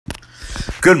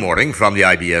Good morning from the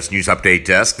IBS News Update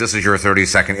Desk. This is your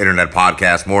 30-second Internet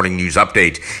Podcast Morning News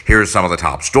Update. Here's some of the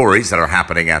top stories that are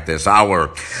happening at this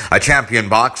hour. A champion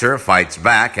boxer fights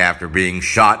back after being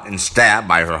shot and stabbed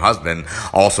by her husband.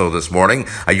 Also this morning,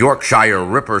 a Yorkshire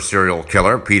Ripper serial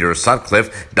killer, Peter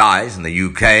Sutcliffe, dies in the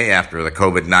UK after the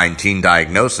COVID-19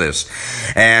 diagnosis.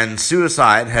 And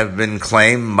suicide have been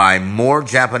claimed by more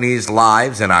Japanese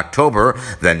lives in October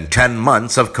than 10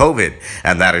 months of COVID.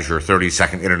 And that is your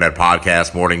 30-second Internet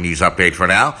Podcast Morning News Update for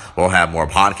now. We'll have more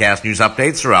podcast news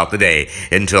updates throughout the day.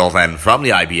 Until then, from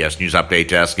the IBS News Update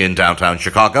Desk in downtown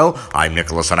Chicago, I'm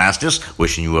Nicholas Anastas,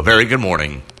 wishing you a very good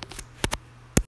morning.